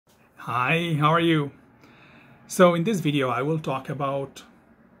Hi, how are you? So in this video, I will talk about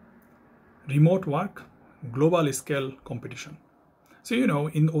remote work, global scale competition. So,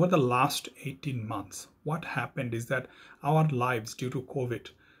 in over the last 18 months, what happened is that our lives due to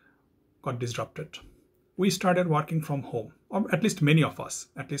COVID got disrupted. We started working from home, or at least many of us,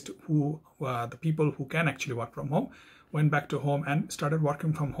 at least the people who can actually work from home, went back to home and started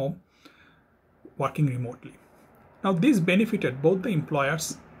working from home, working remotely. Now, this benefited both the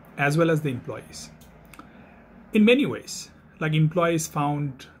employers as well as the employees. In many ways, like employees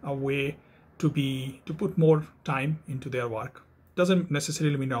found a way to put more time into their work. Doesn't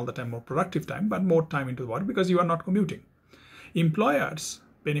necessarily mean all the time more productive time, but more time into work because you are not commuting. Employers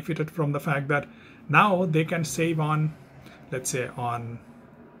benefited from the fact that now they can save on, let's say, on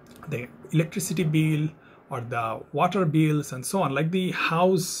the electricity bill or the water bills and so on, like the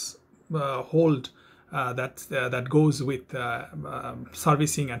household that goes with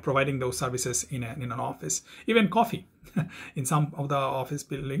servicing and providing those services in an office. Even coffee. In some of the office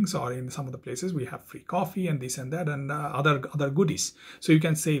buildings or in some of the places, we have free coffee and this and that and other goodies. So you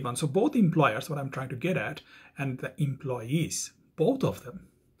can save on. So both employers, what I'm trying to get at, and the employees, both of them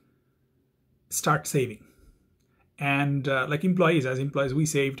start saving. And like as employees, we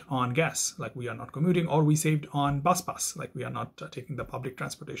saved on gas, like we are not commuting, or we saved on bus pass, like we are not taking the public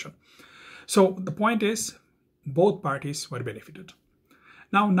transportation. So the point is, both parties were benefited.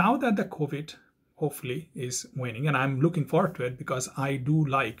 Now that the COVID hopefully is waning, and I'm looking forward to it because I do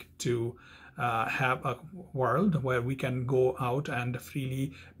like to have a world where we can go out and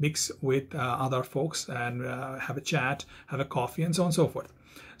freely mix with other folks and have a chat, have a coffee, and so on and so forth.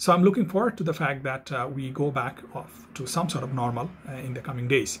 So I'm looking forward to the fact that we go back off to some sort of normal in the coming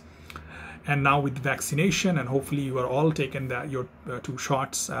days. And now with vaccination, and hopefully you are all taken your 2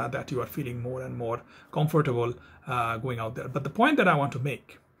 shots, that you are feeling more and more comfortable going out there. But the point that I want to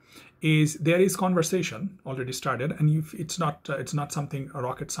make is there is conversation already started, and it's not something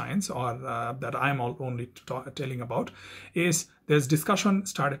rocket science or that I'm only telling about. There's discussion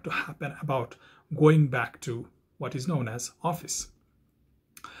started to happen about going back to what is known as office.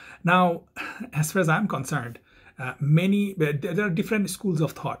 Now, as far as I'm concerned, there are different schools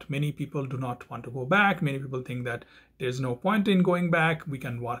of thought. Many people do not want to go back. Many people think that there's no point in going back. We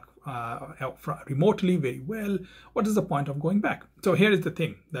can work remotely very well. What is the point of going back? So here is the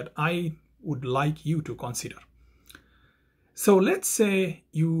thing that I would like you to consider. So let's say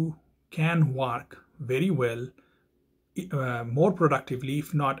you can work very well, more productively,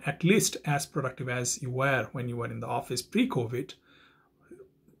 if not at least as productive as you were when you were in the office pre-COVID,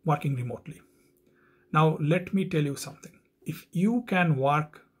 working remotely. Now, let me tell you something. If you can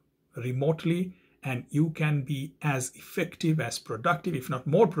work remotely and you can be as effective, as productive, if not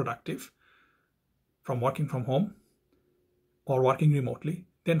more productive, from working from home or working remotely,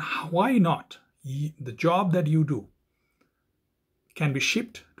 then why not the job that you do can be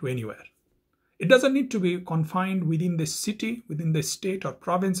shipped to anywhere? It doesn't need to be confined within the city, within the state or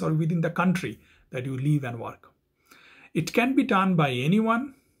province, or within the country that you live and work. It can be done by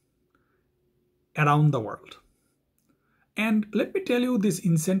anyone around the world. And let me tell you, this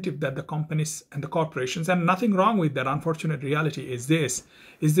incentive that the companies and the corporations, and nothing wrong with that, unfortunate reality is this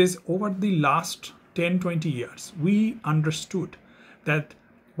over the last 10-20 years, we understood that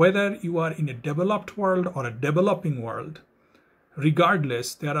whether you are in a developed world or a developing world,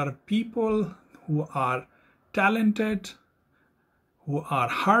 regardless, there are people who are talented, who are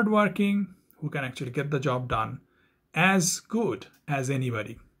hardworking, who can actually get the job done as good as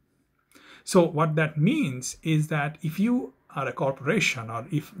anybody. So what that means is that if you are a corporation, or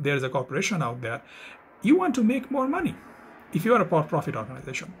if there's a corporation out there, you want to make more money if you are a for-profit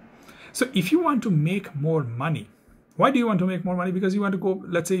organization. So if you want to make more money, why do you want to make more money? Because you want to go,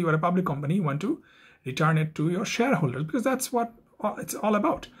 let's say you are a public company, you want to return it to your shareholders, because that's what it's all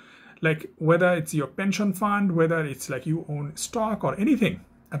about. Like whether it's your pension fund, whether it's like you own stock or anything,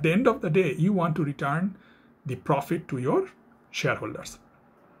 at the end of the day, you want to return the profit to your shareholders.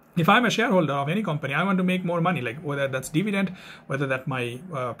 If I'm a shareholder of any company, I want to make more money, like whether that's dividend, whether that my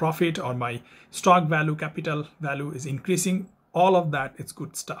profit or my stock value, capital value is increasing, all of that is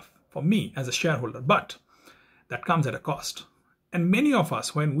good stuff for me as a shareholder. But that comes at a cost. And many of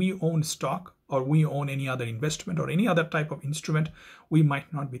us, when we own stock or we own any other investment or any other type of instrument, we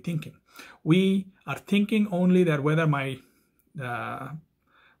might not be thinking. We are thinking only that whether my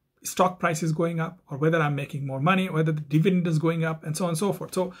stock price is going up, or whether I'm making more money, whether the dividend is going up, and so on and so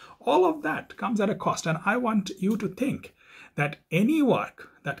forth. So all of that comes at a cost. And I want you to think that any work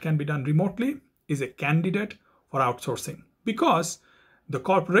that can be done remotely is a candidate for outsourcing, because the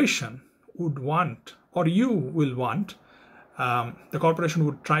corporation would want, or you will want, the corporation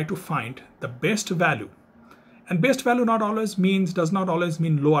would try to find the best value. And best value does not always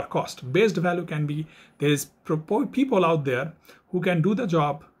mean lower cost. Best value can be, there is people out there who can do the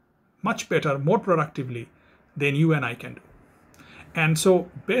job much better, more productively than you and I can do. And so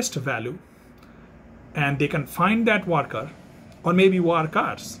best value, and they can find that worker or maybe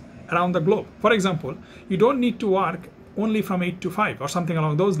workers around the globe. For example, you don't need to work only from 8 to 5 or something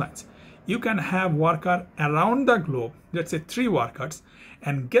along those lines. You can have worker around the globe, let's say 3 workers,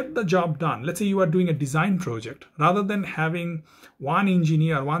 and get the job done. Let's say you are doing a design project, rather than having one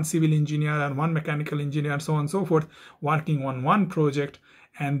engineer, one civil engineer and one mechanical engineer and so on and so forth working on one project,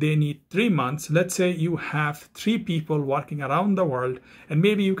 and they need 3 months. Let's say you have 3 people working around the world, and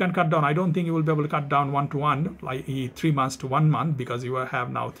maybe you can cut down. I don't think you will be able to cut down 1-to-1, like 3 months to 1 month, because you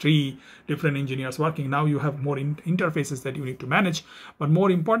have now 3 different engineers working. Now you have more interfaces that you need to manage. But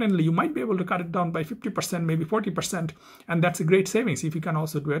more importantly, you might be able to cut it down by 50%, maybe 40%. And that's a great savings if you can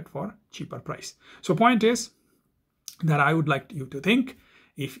also do it for cheaper price. So point is that I would like you to think,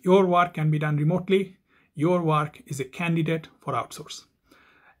 if your work can be done remotely, your work is a candidate for outsource.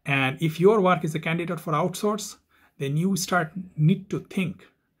 And if your work is a candidate for outsource, then you need to think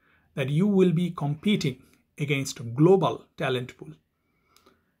that you will be competing against a global talent pool.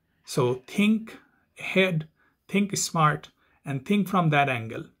 So think ahead, think smart, and think from that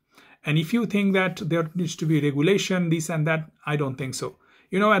angle. And if you think that there needs to be regulation, this and that, I don't think so.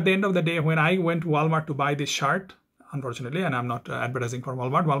 You know, at the end of the day, when I went to Walmart to buy this shirt, unfortunately, and I'm not advertising for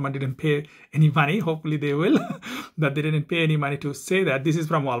Walmart. Walmart didn't pay any money. Hopefully they will, but they didn't pay any money to say that this is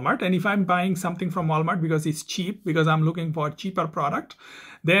from Walmart. And if I'm buying something from Walmart because it's cheap, because I'm looking for a cheaper product,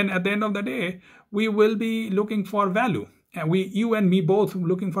 then at the end of the day, we will be looking for value. And you and me both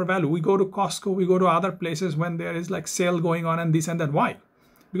looking for value. We go to Costco, we go to other places when there is like sale going on and this and that. Why?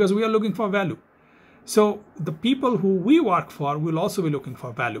 Because we are looking for value. So the people who we work for will also be looking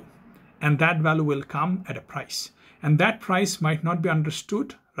for value. And that value will come at a price. And that price might not be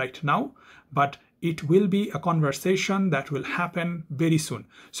understood right now, but it will be a conversation that will happen very soon.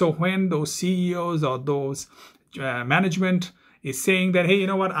 So when those CEOs or those management is saying that, hey, you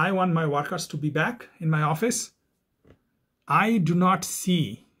know what, I want my workers to be back in my office, I do not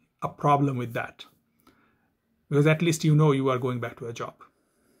see a problem with that. Because at least you know you are going back to a job.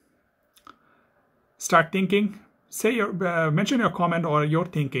 Start thinking. Mention your comment or your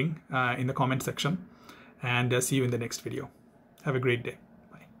thinking in the comment section. And see you in the next video. Have a great day.